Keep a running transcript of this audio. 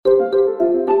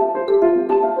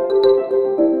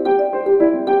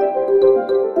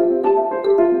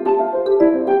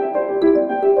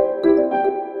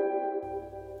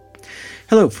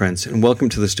Hello, friends, and welcome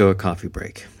to the Stoic Coffee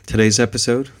Break. Today's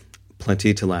episode,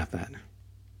 Plenty to Laugh At.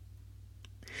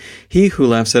 He who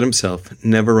laughs at himself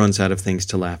never runs out of things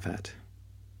to laugh at.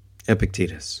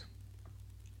 Epictetus.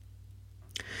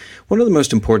 One of the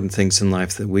most important things in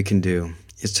life that we can do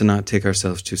is to not take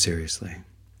ourselves too seriously.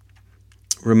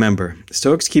 Remember,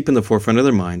 Stoics keep in the forefront of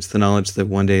their minds the knowledge that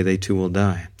one day they too will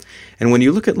die. And when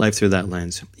you look at life through that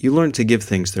lens, you learn to give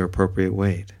things their appropriate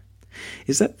weight.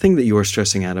 Is that thing that you are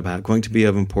stressing out about going to be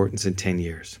of importance in 10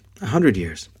 years, 100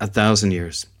 years, 1,000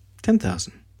 years,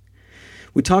 10,000?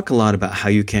 We talk a lot about how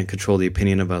you can't control the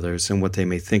opinion of others and what they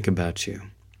may think about you.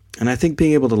 And I think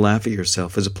being able to laugh at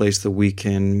yourself is a place that we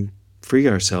can free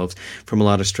ourselves from a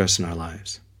lot of stress in our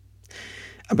lives.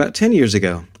 About 10 years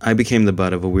ago, I became the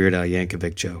butt of a Weird Al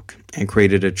Yankovic joke and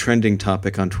created a trending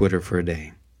topic on Twitter for a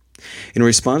day. In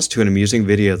response to an amusing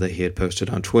video that he had posted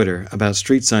on Twitter about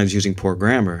street signs using poor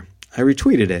grammar, I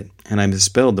retweeted it, and I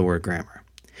misspelled the word grammar.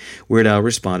 Weird Al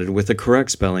responded with the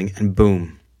correct spelling, and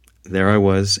boom, there I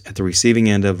was at the receiving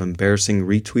end of embarrassing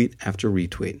retweet after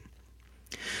retweet.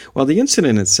 While the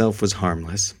incident itself was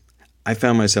harmless, I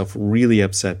found myself really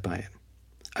upset by it.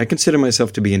 I consider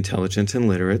myself to be intelligent and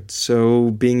literate,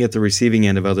 so being at the receiving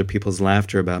end of other people's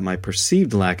laughter about my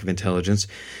perceived lack of intelligence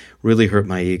really hurt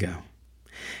my ego.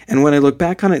 And when I look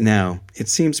back on it now, it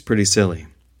seems pretty silly.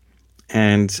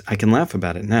 And I can laugh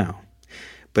about it now.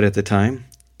 But at the time,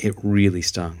 it really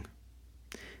stung.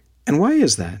 And why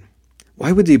is that?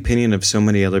 Why would the opinion of so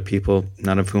many other people,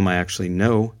 none of whom I actually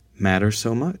know, matter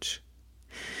so much?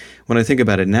 When I think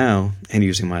about it now, and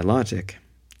using my logic,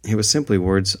 it was simply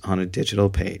words on a digital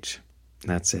page.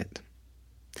 That's it.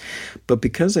 But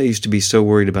because I used to be so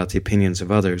worried about the opinions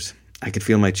of others, I could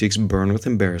feel my cheeks burn with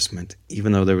embarrassment,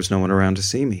 even though there was no one around to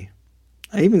see me.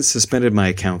 I even suspended my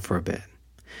account for a bit.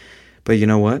 But you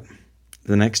know what?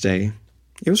 The next day,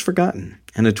 it was forgotten,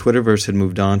 and the Twitterverse had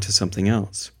moved on to something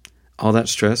else. All that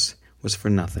stress was for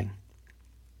nothing.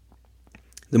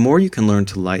 The more you can learn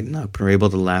to lighten up and are able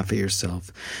to laugh at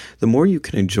yourself, the more you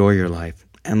can enjoy your life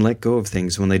and let go of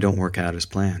things when they don't work out as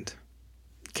planned.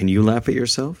 Can you laugh at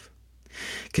yourself?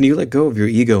 Can you let go of your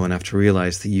ego enough to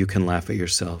realize that you can laugh at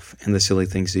yourself and the silly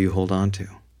things that you hold on to?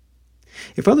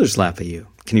 If others laugh at you,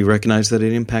 can you recognize that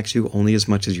it impacts you only as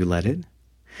much as you let it?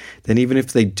 Then even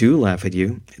if they do laugh at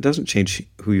you, it doesn't change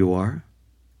who you are.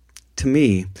 To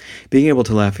me, being able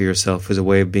to laugh at yourself is a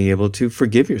way of being able to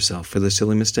forgive yourself for the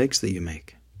silly mistakes that you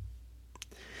make.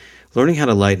 Learning how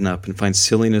to lighten up and find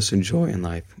silliness and joy in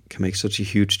life can make such a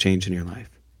huge change in your life.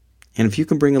 And if you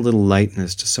can bring a little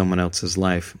lightness to someone else's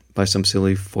life by some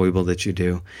silly foible that you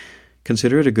do,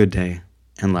 consider it a good day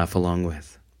and laugh along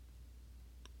with.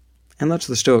 And that's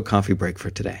the Stoic Coffee Break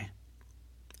for today.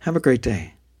 Have a great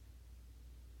day.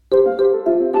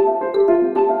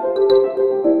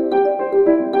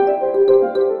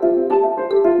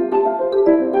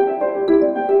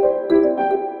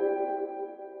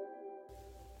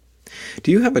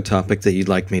 Do you have a topic that you'd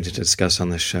like me to discuss on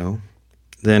this show?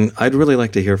 Then I'd really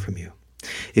like to hear from you.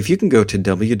 If you can go to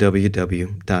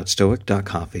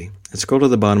www.stoic.coffee and scroll to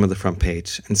the bottom of the front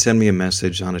page and send me a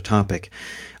message on a topic,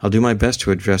 I'll do my best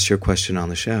to address your question on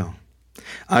the show.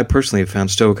 I personally have found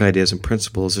Stoic ideas and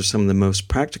principles are some of the most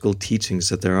practical teachings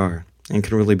that there are and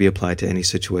can really be applied to any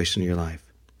situation in your life.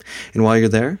 And while you're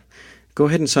there, go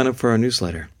ahead and sign up for our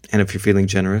newsletter. And if you're feeling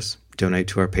generous, donate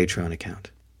to our Patreon account.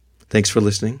 Thanks for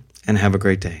listening, and have a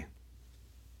great day.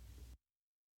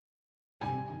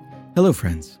 Hello,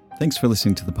 friends. Thanks for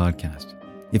listening to the podcast.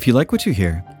 If you like what you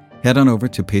hear, head on over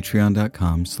to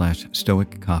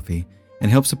patreon.com/stoiccoffee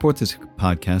and help support this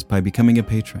podcast by becoming a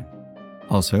patron.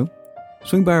 Also,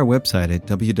 swing by our website at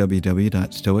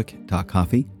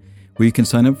www.stoic.coffee, where you can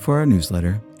sign up for our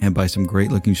newsletter and buy some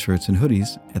great-looking shirts and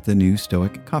hoodies at the new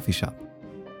Stoic Coffee Shop.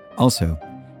 Also,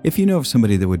 if you know of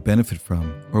somebody that would benefit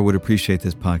from or would appreciate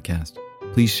this podcast,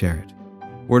 please share it.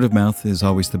 Word of mouth is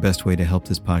always the best way to help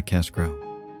this podcast grow.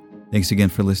 Thanks again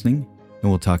for listening, and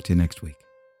we'll talk to you next week.